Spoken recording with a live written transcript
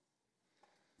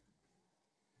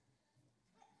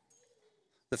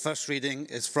The first reading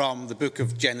is from the book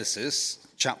of Genesis,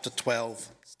 chapter 12,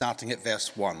 starting at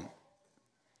verse 1.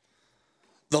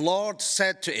 The Lord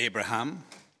said to Abraham,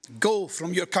 "Go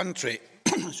from your country,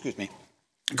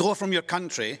 go from your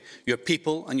country, your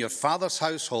people, and your father's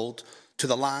household to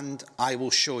the land I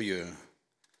will show you.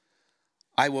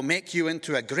 I will make you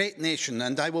into a great nation,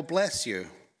 and I will bless you.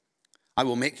 I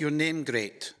will make your name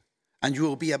great, and you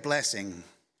will be a blessing.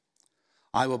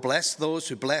 I will bless those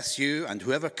who bless you, and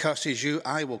whoever curses you,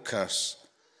 I will curse,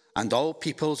 and all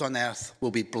peoples on earth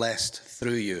will be blessed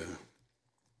through you."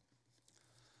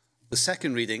 The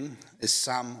second reading is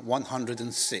Psalm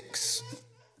 106.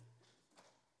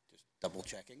 Just double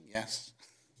checking, yes.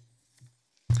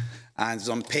 And it's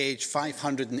on page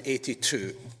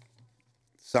 582,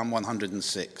 Psalm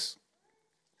 106.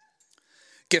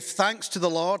 Give thanks to the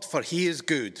Lord, for he is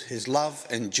good. His love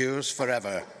endures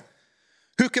forever.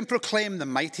 Who can proclaim the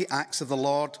mighty acts of the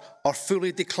Lord or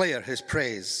fully declare his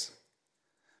praise?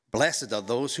 Blessed are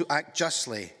those who act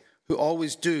justly, who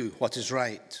always do what is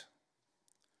right.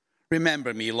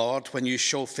 Remember me, Lord, when you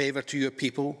show favor to your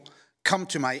people. Come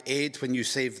to my aid when you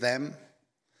save them,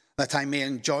 that I may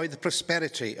enjoy the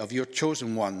prosperity of your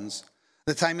chosen ones,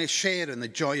 that I may share in the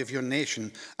joy of your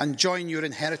nation and join your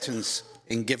inheritance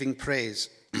in giving praise.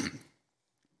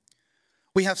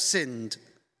 We have sinned,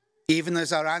 even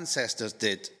as our ancestors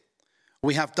did.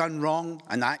 We have done wrong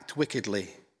and act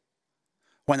wickedly.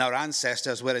 When our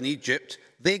ancestors were in Egypt,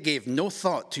 they gave no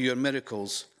thought to your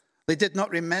miracles. They did not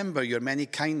remember your many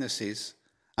kindnesses,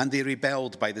 and they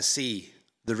rebelled by the sea,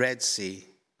 the Red Sea.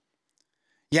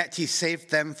 Yet he saved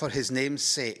them for his name's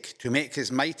sake, to make his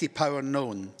mighty power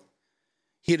known.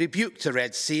 He rebuked the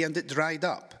Red Sea, and it dried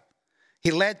up.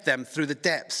 He led them through the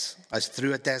depths as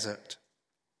through a desert.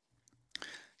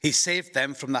 He saved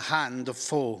them from the hand of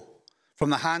foe.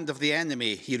 From the hand of the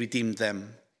enemy he redeemed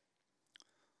them.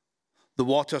 The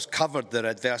waters covered their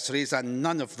adversaries, and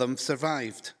none of them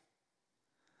survived.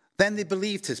 Then they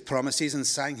believed his promises and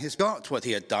sang his God what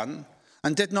he had done,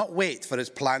 and did not wait for his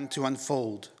plan to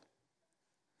unfold.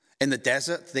 In the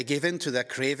desert they gave in to their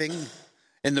craving.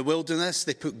 In the wilderness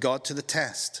they put God to the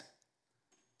test.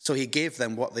 So he gave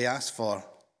them what they asked for,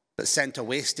 but sent a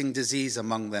wasting disease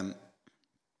among them.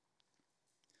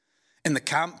 In the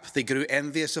camp they grew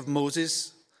envious of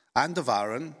Moses and of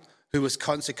Aaron, who was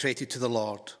consecrated to the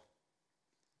Lord.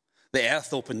 The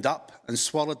earth opened up and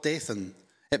swallowed Dathan.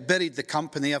 It buried the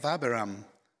company of Abiram.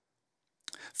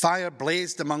 Fire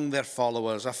blazed among their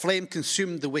followers. A flame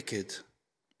consumed the wicked.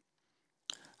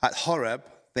 At Horeb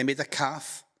they made a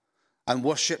calf and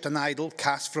worshipped an idol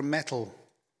cast from metal.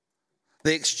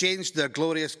 They exchanged their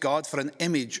glorious God for an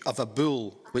image of a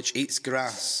bull which eats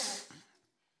grass.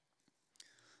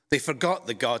 They forgot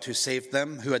the God who saved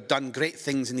them, who had done great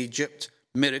things in Egypt,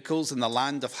 miracles in the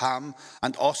land of Ham,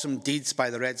 and awesome deeds by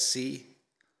the Red Sea.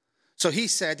 So he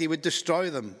said he would destroy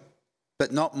them,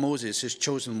 but not Moses, his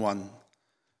chosen one,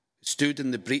 who stood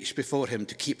in the breach before him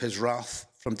to keep his wrath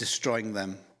from destroying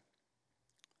them.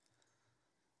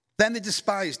 Then they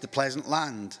despised the pleasant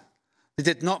land. They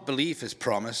did not believe his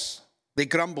promise. They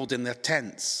grumbled in their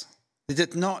tents. They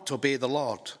did not obey the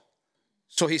Lord.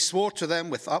 So he swore to them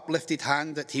with uplifted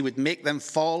hand that he would make them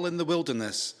fall in the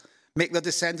wilderness, make their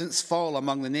descendants fall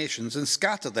among the nations, and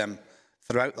scatter them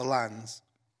throughout the lands.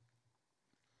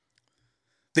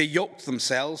 They yoked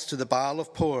themselves to the Baal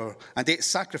of Peor and ate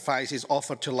sacrifices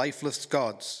offered to lifeless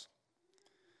gods.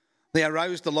 They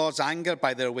aroused the Lord's anger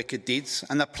by their wicked deeds,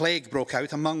 and a plague broke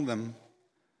out among them.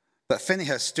 But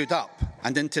Phinehas stood up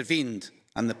and intervened,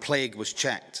 and the plague was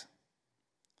checked.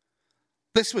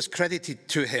 This was credited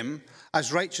to him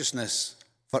as righteousness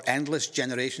for endless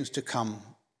generations to come.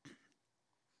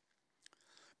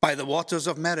 By the waters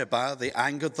of Meribah they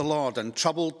angered the Lord, and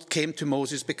trouble came to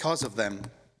Moses because of them.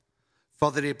 For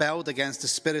they rebelled against the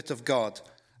Spirit of God,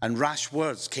 and rash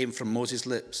words came from Moses'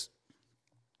 lips.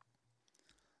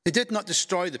 They did not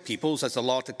destroy the peoples as the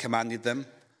Lord had commanded them,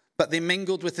 but they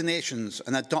mingled with the nations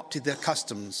and adopted their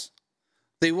customs.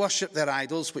 They worshipped their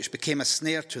idols, which became a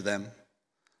snare to them.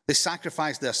 They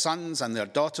sacrificed their sons and their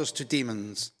daughters to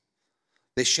demons.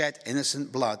 They shed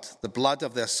innocent blood, the blood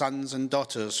of their sons and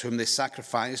daughters, whom they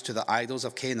sacrificed to the idols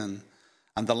of Canaan,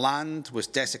 and the land was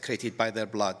desecrated by their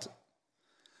blood.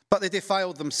 But they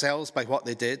defiled themselves by what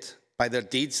they did. By their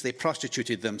deeds they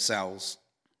prostituted themselves.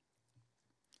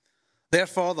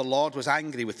 Therefore the Lord was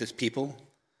angry with his people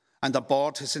and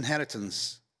abhorred his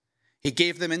inheritance. He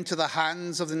gave them into the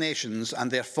hands of the nations, and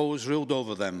their foes ruled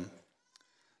over them.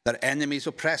 Their enemies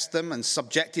oppressed them and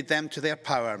subjected them to their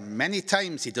power. Many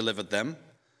times he delivered them,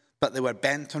 but they were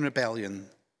bent on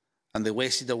rebellion, and they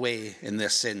wasted away in their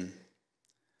sin.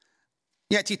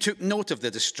 Yet he took note of their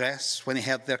distress when he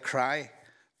heard their cry.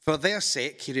 For their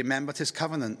sake he remembered his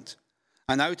covenant,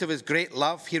 and out of his great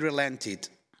love he relented.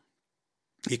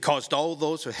 He caused all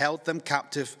those who held them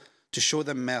captive to show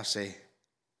them mercy.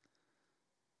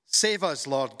 Save us,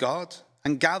 Lord God,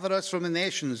 and gather us from the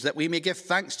nations, that we may give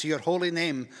thanks to your holy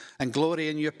name and glory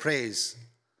in your praise.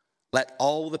 Let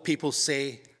all the people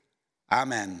say,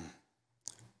 Amen.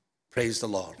 Praise the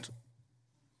Lord.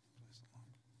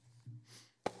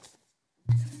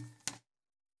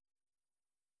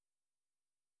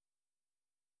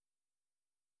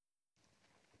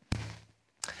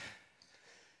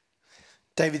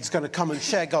 David's going to come and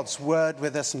share God's word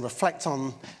with us and reflect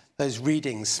on those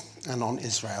readings and on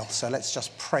Israel. So let's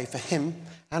just pray for him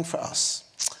and for us.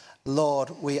 Lord,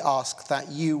 we ask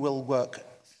that you will work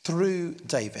through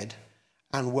David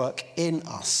and work in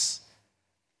us,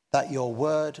 that your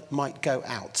word might go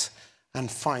out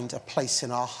and find a place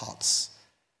in our hearts,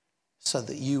 so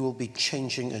that you will be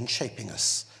changing and shaping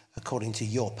us according to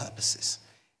your purposes.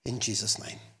 In Jesus'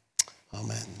 name,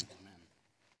 amen.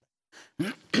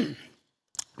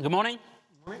 Good morning.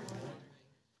 Good morning.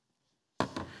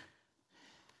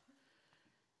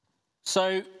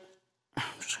 So, I'm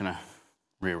just going to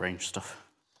rearrange stuff.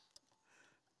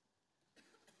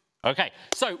 Okay,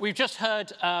 so we've just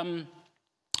heard a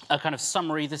kind of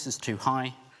summary. This is too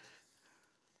high.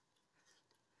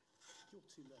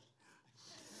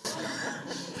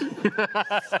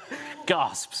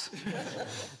 Gasps.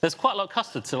 There's quite a lot of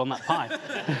custard still on that pie.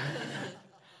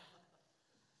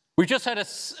 We've just had a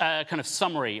kind of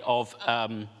summary of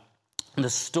the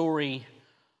story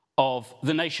of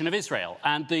the nation of Israel.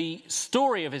 And the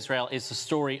story of Israel is the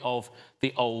story of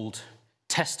the Old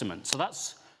Testament. So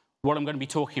that's what I'm going to be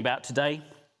talking about today.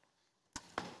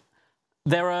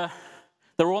 There are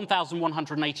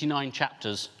 1,189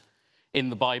 chapters in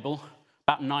the Bible.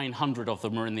 About 900 of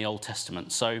them are in the Old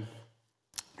Testament. So,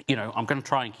 I'm going to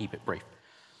try and keep it brief.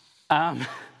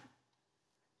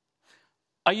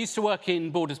 I used to work in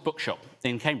Borders Bookshop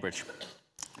in Cambridge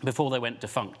before they went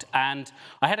defunct. And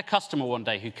I had a customer one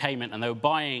day who came in and they were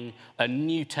buying a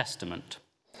New Testament.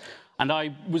 And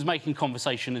I was making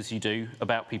conversation, as you do,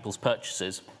 about people's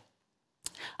purchases.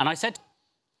 And he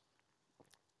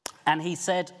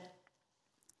said,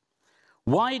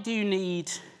 why do you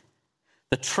need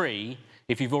the tree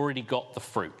if you've already got the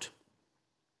fruit?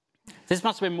 This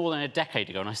must have been more than a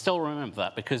decade ago, and I still remember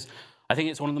that because I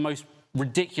think it's one of the most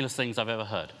ridiculous things I've ever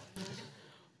heard.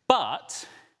 But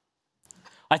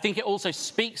I think it also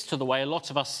speaks to the way a lot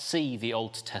of us see the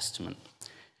Old Testament.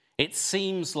 It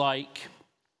seems like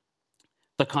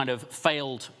the kind of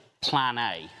failed plan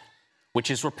A, which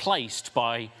is replaced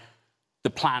by the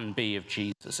plan B of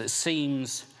Jesus. It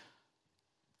seems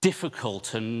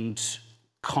difficult and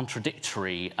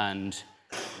contradictory and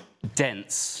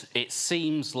dense. It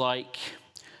seems like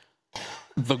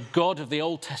the God of the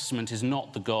Old Testament is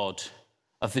not the God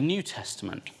of the New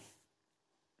Testament.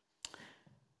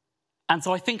 And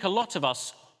so I think a lot of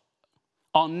us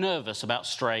are nervous about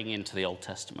straying into the Old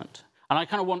Testament. And I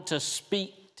kind of want to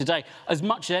speak today, as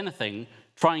much as anything,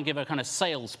 try and give a kind of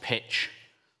sales pitch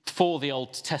for the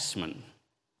Old Testament,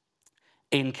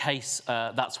 in case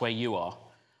that's where you are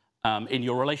in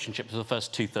your relationship to the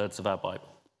first 2/3 of our Bible.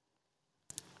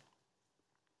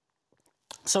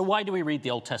 So why do we read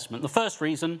the Old Testament? The first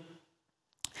reason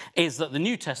is that the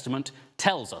New Testament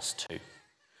tells us to.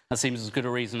 That seems as good a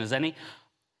reason as any.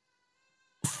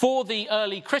 For the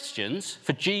early Christians,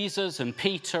 for Jesus and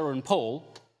Peter and Paul,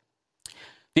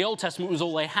 the Old Testament was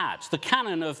all they had. The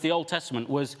canon of the Old Testament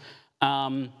was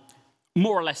more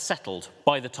or less settled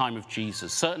by the time of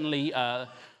Jesus. Certainly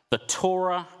the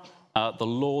Torah, the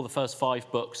law, the first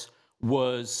 5 books,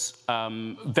 was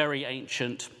very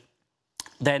ancient.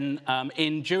 Then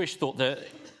in Jewish thought, the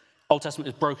Old Testament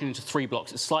is broken into 3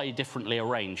 blocks. It's slightly differently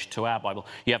arranged to our Bible.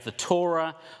 You have the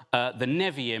Torah, the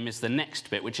Nevi'im is the next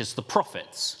bit, which is the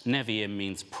prophets. Nevi'im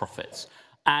means prophets.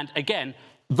 And again,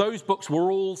 those books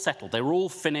were all settled. They were all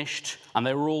finished, and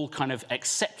they were all kind of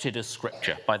accepted as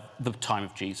scripture by the time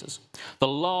of Jesus. The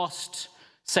last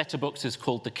set of books is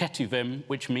called the Ketuvim,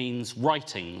 which means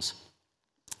writings.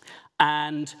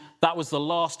 And that was the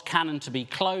last canon to be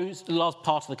closed, the last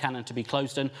part of the canon to be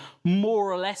closed. And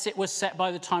more or less it was set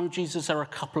by the time of Jesus. There are a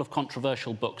couple of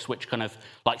controversial books which kind of,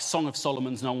 like Song of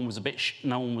Solomon's, no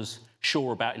one was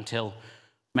sure about until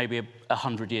maybe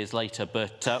 100 years later.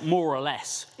 But more or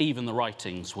less, even the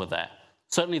writings were there.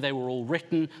 Certainly they were all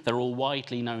written, they're all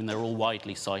widely known, they're all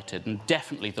widely cited. And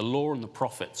definitely the law and the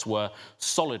prophets were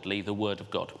solidly the word of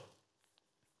God.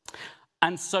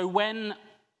 And so when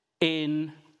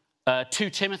in 2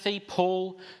 Timothy,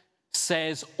 Paul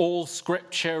says all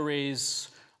scripture is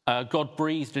God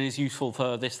breathed and is useful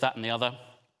for this, that, and the other.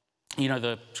 You know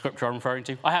the scripture I'm referring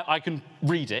to? I can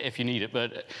read it if you need it,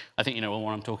 but I think you know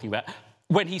what I'm talking about.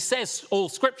 When he says all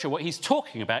scripture, what he's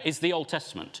talking about is the Old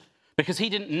Testament, because he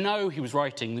didn't know he was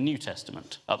writing the New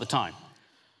Testament at the time.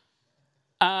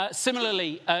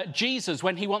 Similarly, Jesus,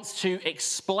 when he wants to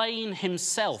explain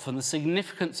himself and the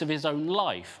significance of his own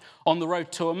life on the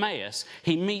road to Emmaus,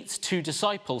 he meets two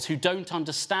disciples who don't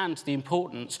understand the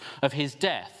importance of his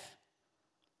death.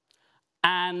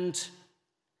 And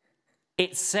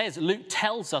it says, Luke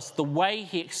tells us the way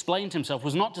he explained himself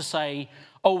was not to say,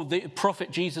 oh, the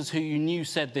prophet Jesus who you knew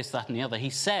said this, that, and the other. He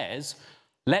says,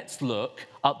 let's look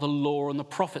at the law and the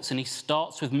prophets. And he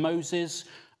starts with Moses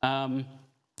and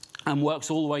works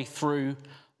all the way through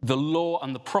the law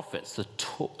and the prophets, the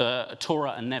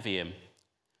Torah and Nevi'im,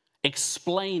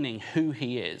 explaining who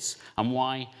he is and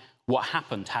why what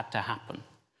happened had to happen.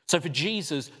 So for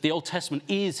Jesus, the Old Testament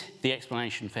is the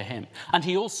explanation for him. And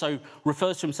he also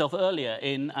refers to himself earlier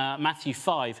in Matthew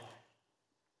 5.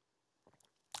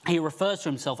 He refers to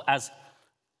himself as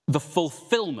the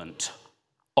fulfillment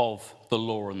of the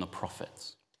law and the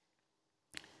prophets.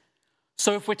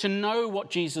 So if we're to know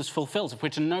what Jesus fulfills, if we're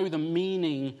to know the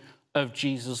meaning of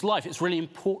Jesus' life, it's really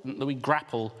important that we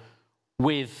grapple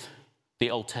with the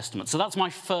Old Testament. So that's my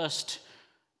first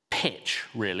pitch,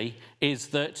 really, is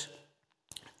that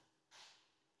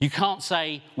you can't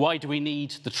say, why do we need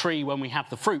the tree when we have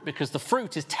the fruit? Because the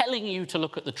fruit is telling you to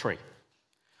look at the tree.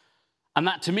 And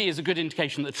that, to me, is a good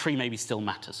indication that the tree maybe still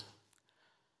matters.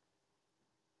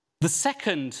 The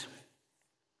second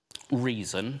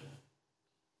reason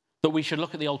that we should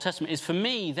look at the Old Testament is, for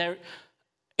me,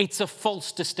 it's a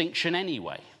false distinction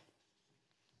anyway.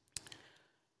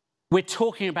 We're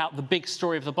talking about the big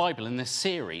story of the Bible in this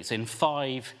series in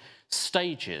 5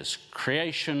 stages: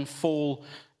 creation, fall,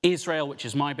 Israel, which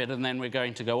is my bit, and then we're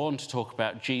going to go on to talk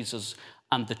about Jesus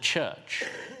and the church.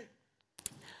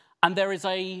 And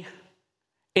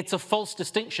it's a false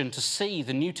distinction to see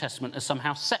the New Testament as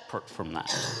somehow separate from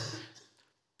that.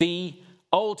 The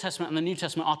Old Testament and the New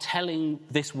Testament are telling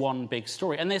this one big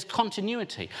story, and there's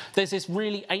continuity. There's this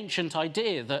really ancient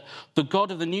idea that the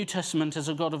God of the New Testament is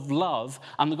a God of love,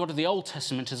 and the God of the Old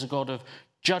Testament is a God of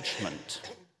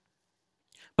judgment.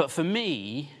 But for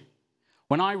me,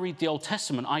 when I read the Old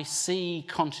Testament, I see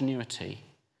continuity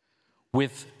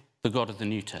with the God of the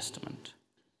New Testament.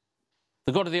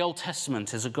 The God of the Old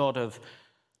Testament is a God of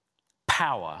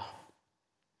power.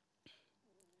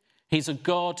 He's a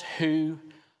God who,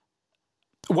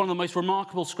 one of the most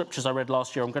remarkable scriptures I read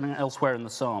last year, I'm going elsewhere in the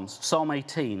Psalms, Psalm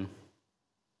 18,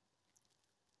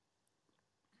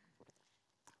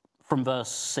 from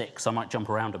verse 6, I might jump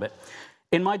around a bit.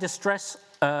 In my distress,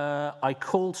 I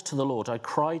called to the Lord. I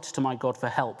cried to my God for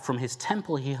help. From his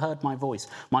temple he heard my voice.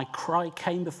 My cry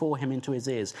came before him into his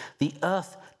ears. The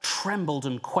earth trembled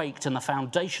and quaked, and the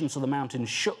foundations of the mountains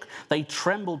shook. They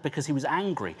trembled because he was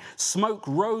angry. Smoke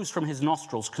rose from his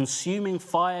nostrils. Consuming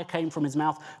fire came from his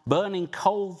mouth. Burning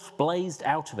coals blazed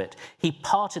out of it. He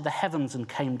parted the heavens and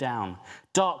came down.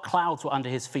 Dark clouds were under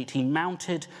his feet. He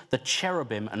mounted the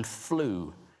cherubim and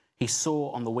flew. He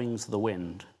soared on the wings of the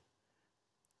wind.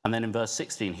 And then in verse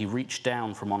 16, he reached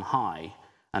down from on high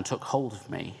and took hold of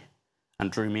me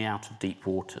and drew me out of deep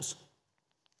waters.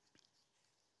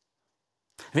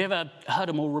 Have you ever heard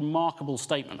a more remarkable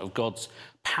statement of God's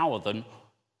power than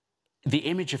the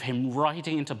image of him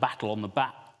riding into battle on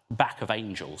the back of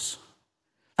angels?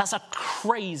 That's a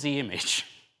crazy image.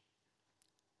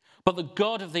 But the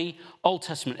God of the Old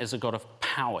Testament is a God of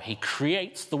power. He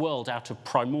creates the world out of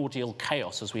primordial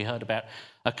chaos, as we heard about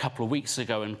a couple of weeks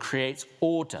ago, and creates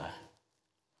order.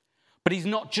 But he's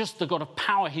not just the God of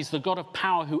power, he's the God of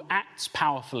power who acts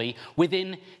powerfully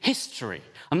within history.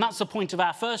 And that's the point of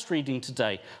our first reading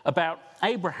today about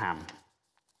Abraham.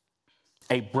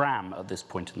 Abram at this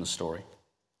point in the story.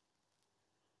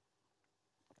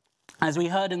 As we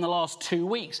heard in the last 2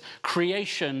 weeks,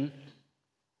 creation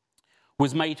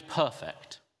was made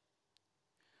perfect.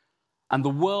 And the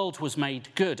world was made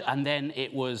good, and then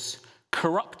it was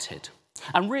corrupted.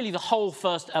 And really the whole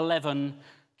first 11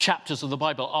 chapters of the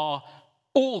Bible are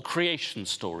all creation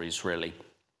stories, really.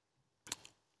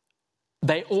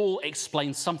 They all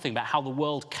explain something about how the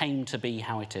world came to be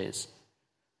how it is,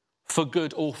 for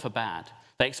good or for bad.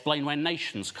 They explain where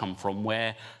nations come from,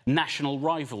 where national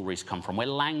rivalries come from, where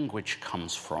language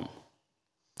comes from,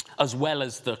 as well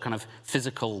as the kind of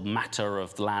physical matter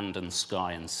of land and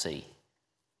sky and sea.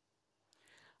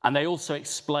 And they also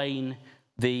explain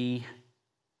the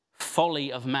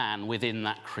folly of man within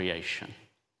that creation.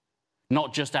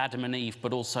 Not just Adam and Eve,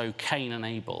 but also Cain and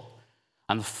Abel,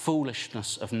 and the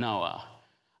foolishness of Noah,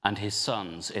 and his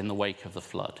sons in the wake of the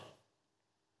flood.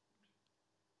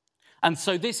 And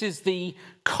so this is the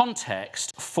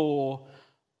context for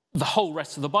the whole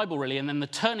rest of the Bible, really. And then the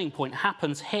turning point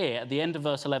happens here at the end of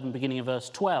verse 11, beginning of verse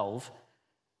 12,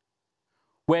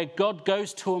 where God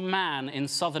goes to a man in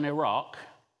southern Iraq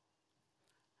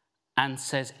and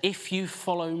says, if you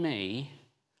follow me,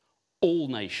 all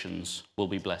nations will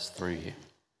be blessed through you.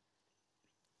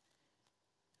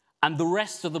 And the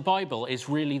rest of the Bible is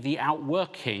really the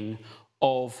outworking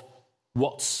of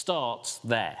what starts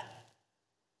there.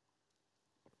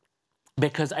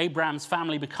 Because Abraham's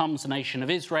family becomes the nation of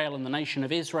Israel, and the nation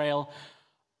of Israel,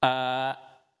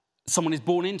 someone is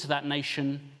born into that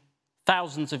nation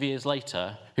thousands of years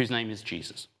later, whose name is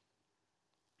Jesus.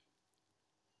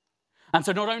 And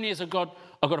so not only is God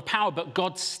a God of power, but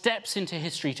God steps into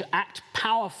history to act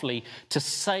powerfully to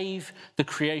save the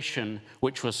creation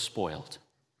which was spoiled.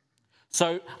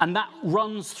 So, and that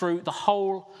runs through the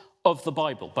whole of the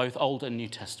Bible, both Old and New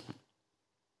Testament.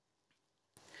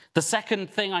 The second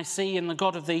thing I see in the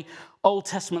God of the Old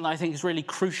Testament that I think is really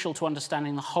crucial to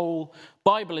understanding the whole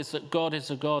Bible is that God is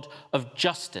a God of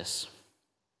justice.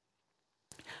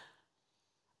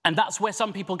 And that's where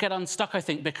some people get unstuck, I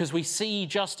think, because we see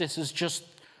justice as just,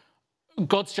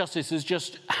 God's justice as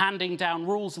just handing down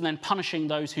rules and then punishing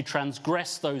those who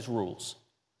transgress those rules.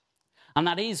 And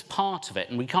that is part of it,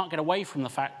 and we can't get away from the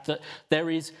fact that there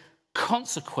is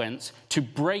consequence to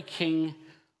breaking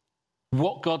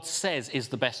what God says is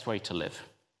the best way to live.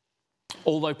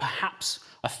 Although perhaps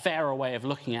a fairer way of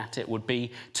looking at it would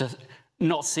be to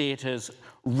not see it as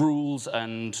rules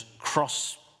and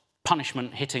cross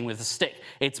punishment hitting with a stick.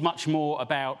 It's much more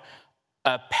about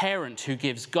a parent who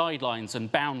gives guidelines and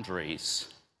boundaries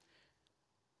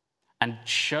and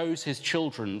shows his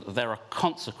children that there are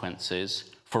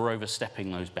consequences for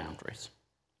overstepping those boundaries.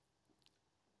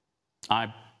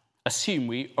 I assume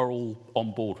we are all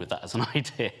on board with that as an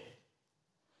idea.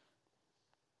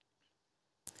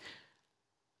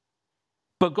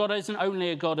 But God isn't only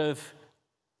a God of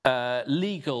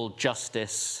legal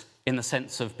justice in the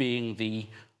sense of being the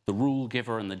rule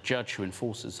giver and the judge who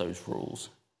enforces those rules.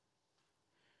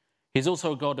 He's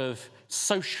also a God of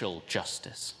social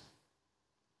justice.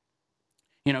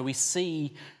 You know, we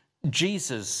see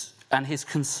Jesus and his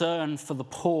concern for the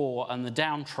poor and the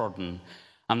downtrodden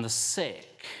and the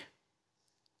sick.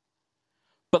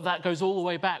 But that goes all the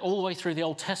way back, all the way through the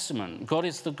Old Testament. God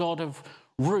is the God of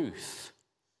Ruth,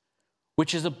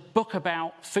 which is a book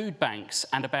about food banks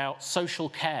and about social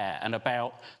care and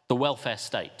about the welfare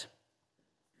state.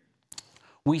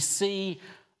 We see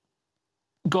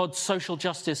God's social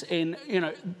justice in,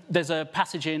 there's a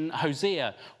passage in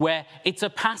Hosea where it's a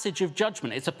passage of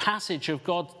judgment. It's a passage of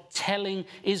God telling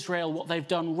Israel what they've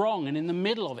done wrong. And in the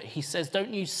middle of it, he says,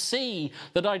 don't you see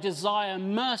that I desire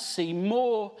mercy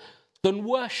more than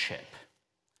worship?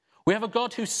 We have a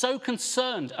God who's so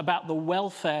concerned about the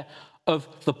welfare of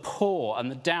the poor and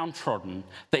the downtrodden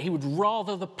that he would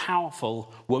rather the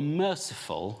powerful were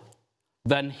merciful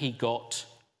than he got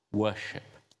worship.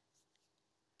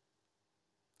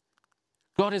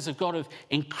 God is a God of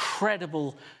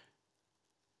incredible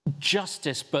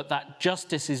justice, but that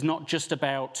justice is not just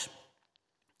about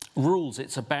rules.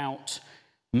 It's about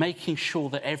making sure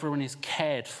that everyone is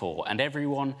cared for and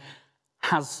everyone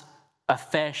has a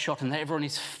fair shot and that everyone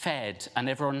is fed and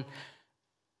everyone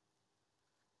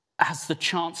has the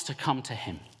chance to come to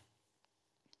him.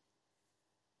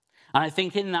 And I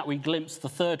think in that we glimpse the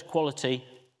third quality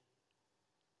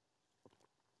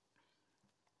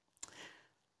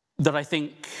that I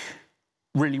think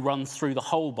really runs through the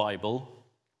whole Bible,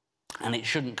 and it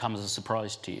shouldn't come as a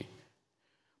surprise to you.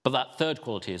 But that third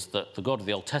quality is that the God of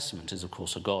the Old Testament is, of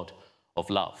course, a God of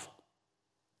love.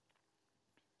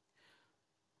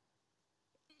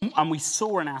 And we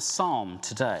saw in our psalm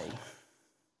today,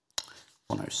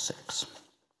 106,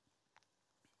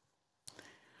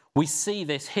 we see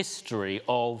this history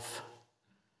of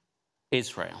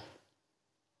Israel,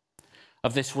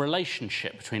 of this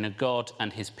relationship between a God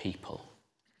and his people,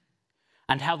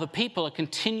 and how the people are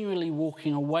continually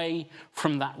walking away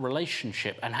from that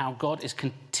relationship and how God is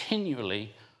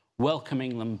continually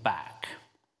welcoming them back.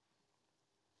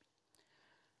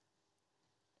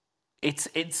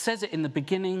 It says it in the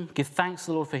beginning, give thanks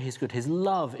to the Lord for his good. His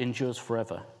love endures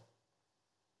forever.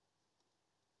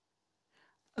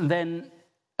 And then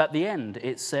at the end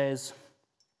it says,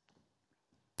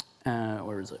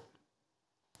 where is it?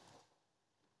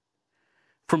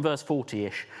 From verse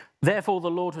 40-ish. Therefore the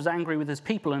Lord was angry with his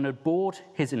people and abhorred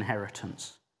his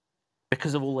inheritance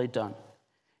because of all they'd done.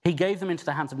 He gave them into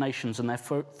the hands of nations and their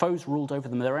foes ruled over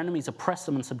them. Their enemies oppressed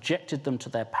them and subjected them to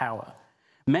their power.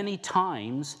 Many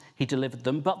times he delivered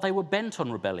them, but they were bent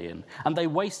on rebellion, and they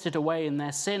wasted away in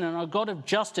their sin, and our God of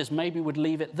justice maybe would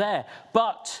leave it there.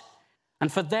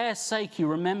 And for their sake he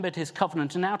remembered his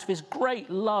covenant, and out of his great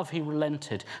love he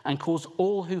relented and caused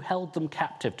all who held them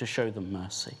captive to show them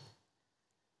mercy.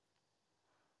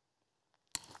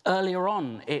 Earlier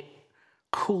on, it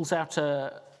calls out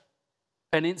an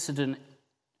incident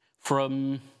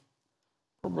from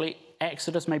probably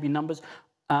Exodus, maybe Numbers,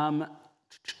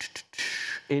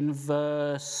 in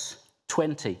verse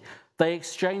 20. They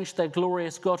exchanged their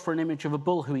glorious God for an image of a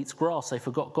bull who eats grass. They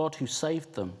forgot God who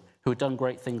saved them, who had done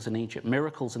great things in Egypt,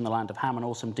 miracles in the land of Ham and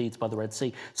awesome deeds by the Red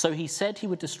Sea. So he said he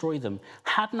would destroy them.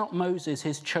 Had not Moses,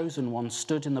 his chosen one,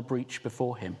 stood in the breach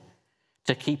before him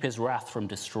to keep his wrath from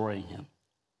destroying him?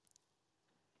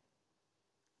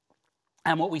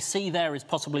 And what we see there is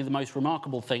possibly the most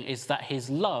remarkable thing, is that his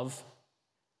love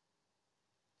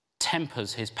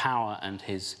tempers his power and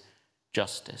his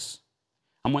justice.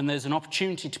 And when there's an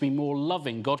opportunity to be more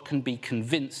loving, God can be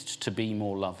convinced to be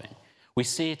more loving. We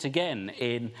see it again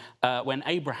in when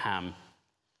Abraham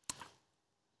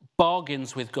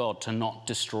bargains with God to not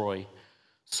destroy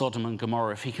Sodom and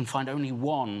Gomorrah if he can find only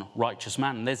one righteous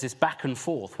man. And there's this back and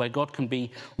forth where God can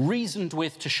be reasoned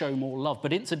with to show more love.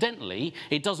 But incidentally,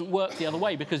 it doesn't work the other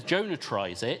way, because Jonah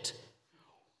tries it.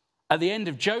 At the end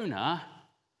of Jonah,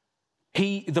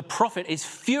 the prophet is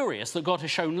furious that God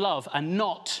has shown love and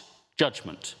not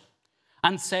judgment,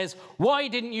 and says, why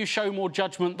didn't you show more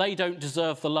judgment? They don't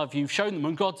deserve the love you've shown them.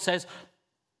 And God says,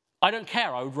 I don't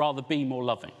care, I would rather be more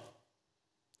loving.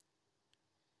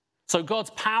 So God's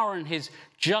power and his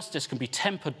justice can be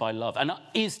tempered by love, and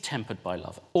is tempered by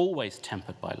love, always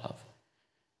tempered by love.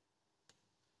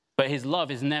 But his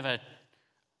love is never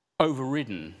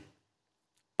overridden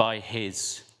by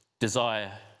his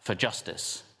desire for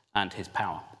justice and his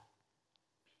power.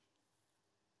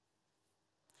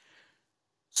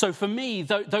 So for me,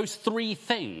 those three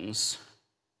things,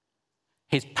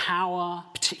 his power,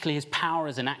 particularly his power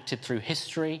as enacted through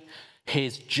history,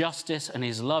 his justice and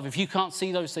his love. If you can't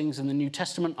see those things in the New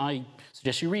Testament, I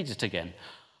suggest you read it again.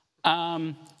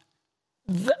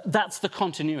 That's the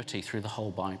continuity through the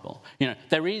whole Bible.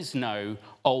 There is no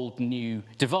old-new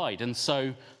divide, and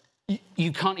so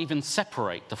you can't even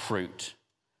separate the fruit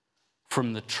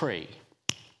from the tree.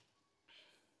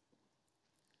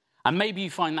 And maybe you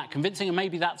find that convincing, and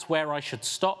maybe that's where I should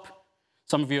stop.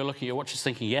 Some of you are looking at your watches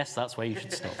thinking, yes, that's where you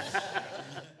should stop.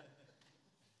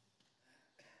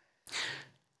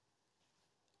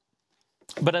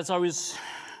 But as I was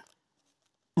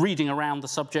reading around the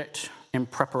subject in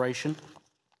preparation,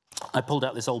 I pulled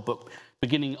out this old book,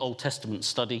 Beginning Old Testament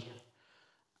Study.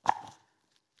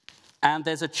 And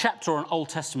there's a chapter on Old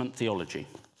Testament theology.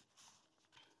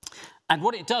 And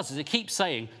what it does is it keeps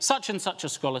saying, such and such a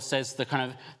scholar says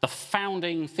the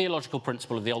founding theological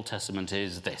principle of the Old Testament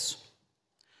is this.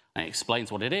 And it explains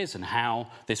what it is and how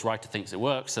this writer thinks it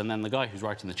works. And then the guy who's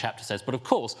writing the chapter says, but of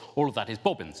course, all of that is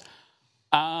bobbins.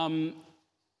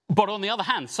 But on the other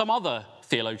hand, some other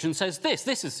theologian says this.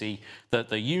 This is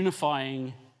the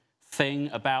unifying thing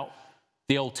about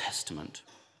the Old Testament.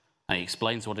 And he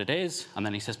explains what it is. And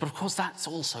then he says, but of course, that's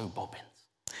also bobbins.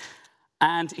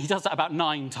 And he does that about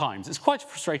 9 times. It's quite a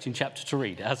frustrating chapter to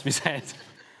read, as we said.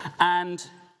 And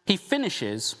he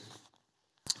finishes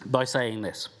by saying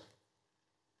this.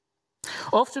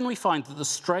 Often we find that the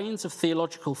strains of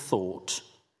theological thought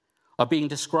are being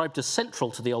described as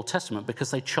central to the Old Testament because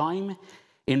they chime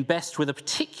in best with a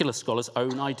particular scholar's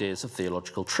own ideas of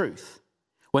theological truth.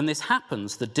 When this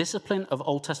happens, the discipline of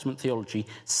Old Testament theology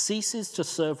ceases to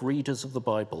serve readers of the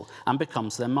Bible and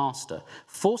becomes their master,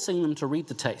 forcing them to read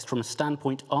the text from a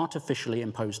standpoint artificially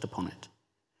imposed upon it.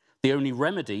 The only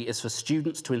remedy is for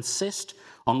students to insist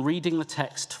on reading the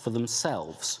text for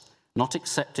themselves, not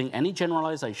accepting any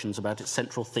generalizations about its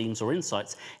central themes or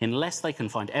insights unless they can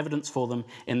find evidence for them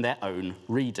in their own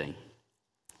reading.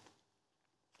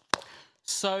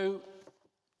 So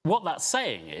what that's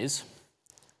saying is,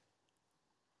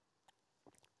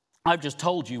 I've just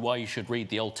told you why you should read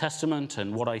the Old Testament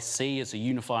and what I see as a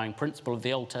unifying principle of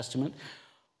the Old Testament.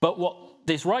 But what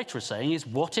this writer is saying is,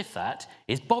 what if that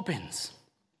is bobbins?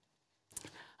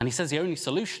 And he says the only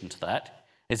solution to that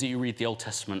is that you read the Old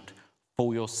Testament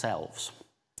for yourselves.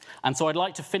 And so I'd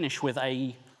like to finish with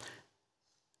an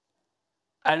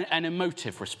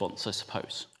emotive response, I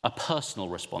suppose, a personal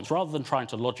response, rather than trying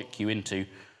to logic you into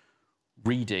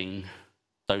reading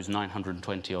those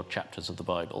 920-odd chapters of the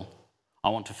Bible. I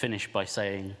want to finish by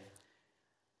saying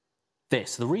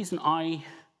this. The reason I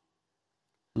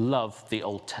love the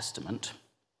Old Testament,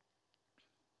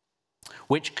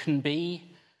 which can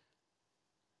be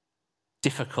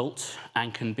difficult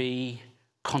and can be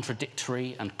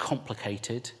contradictory and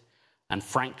complicated, and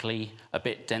frankly, a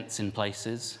bit dense in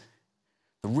places.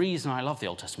 The reason I love the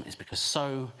Old Testament is because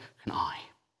so can I.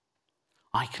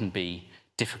 I can be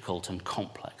difficult and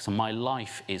complex, and my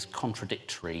life is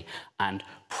contradictory and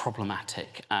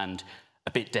problematic and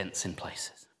a bit dense in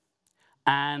places.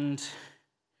 And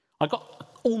I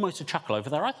got almost a chuckle over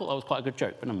there. I thought that was quite a good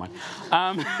joke, but never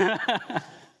mind.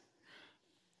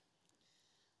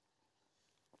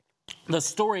 The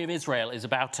story of Israel is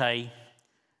about a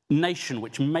nation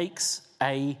which makes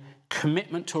a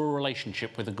commitment to a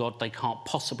relationship with a God they can't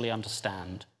possibly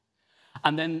understand.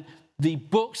 And then the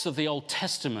books of the Old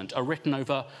Testament are written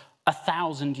over a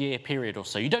 1,000-year period or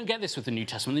so. You don't get this with the New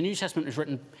Testament. The New Testament was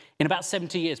written in about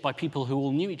 70 years by people who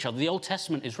all knew each other. The Old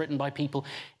Testament is written by people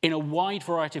in a wide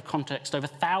variety of contexts over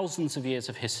thousands of years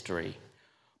of history,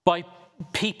 by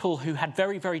people who had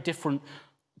very, very different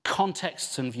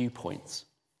contexts and viewpoints.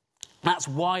 That's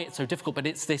why it's so difficult, but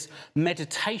it's this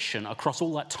meditation across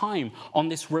all that time on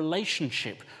this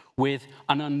relationship with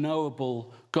an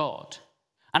unknowable God.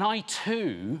 And I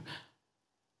too,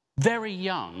 very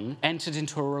young, entered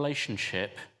into a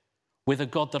relationship with a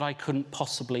God that I couldn't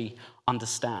possibly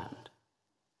understand.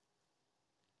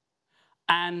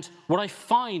 And what I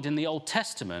find in the Old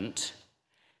Testament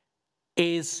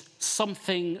is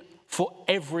something for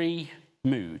every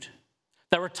mood.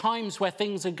 There are times where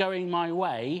things are going my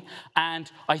way, and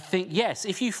I think, yes,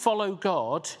 if you follow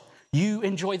God, you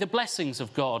enjoy the blessings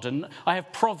of God. And I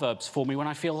have proverbs for me when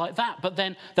I feel like that. But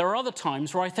then there are other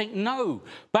times where I think, no,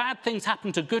 bad things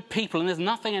happen to good people, and there's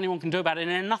nothing anyone can do about it,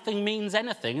 and nothing means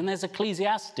anything. And there's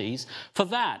Ecclesiastes for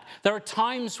that. There are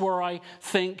times where I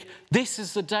think, this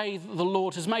is the day that the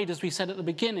Lord has made, as we said at the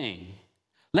beginning.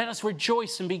 Let us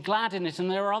rejoice and be glad in it.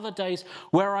 And there are other days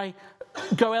where I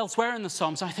go elsewhere in the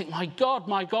Psalms, I think, my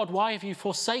God, why have you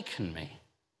forsaken me?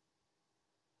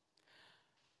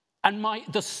 And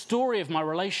the story of my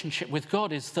relationship with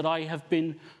God is that I have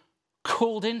been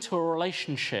called into a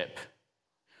relationship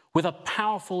with a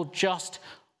powerful, just,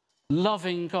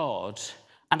 loving God,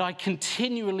 and I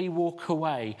continually walk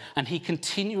away, and he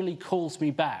continually calls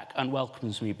me back and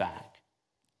welcomes me back.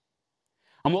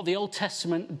 And what the Old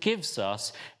Testament gives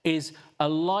us is a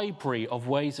library of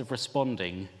ways of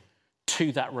responding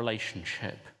to that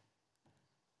relationship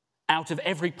out of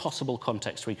every possible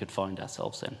context we could find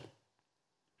ourselves in.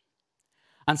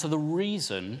 And so the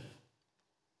reason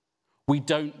we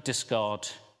don't discard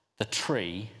the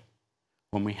tree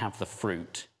when we have the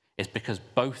fruit is because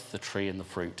both the tree and the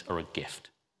fruit are a gift.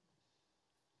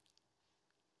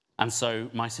 And so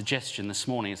my suggestion this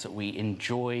morning is that we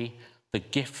enjoy the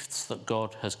gifts that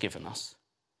God has given us,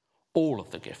 all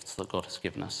of the gifts that God has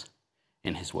given us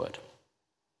in his word.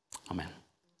 Amen.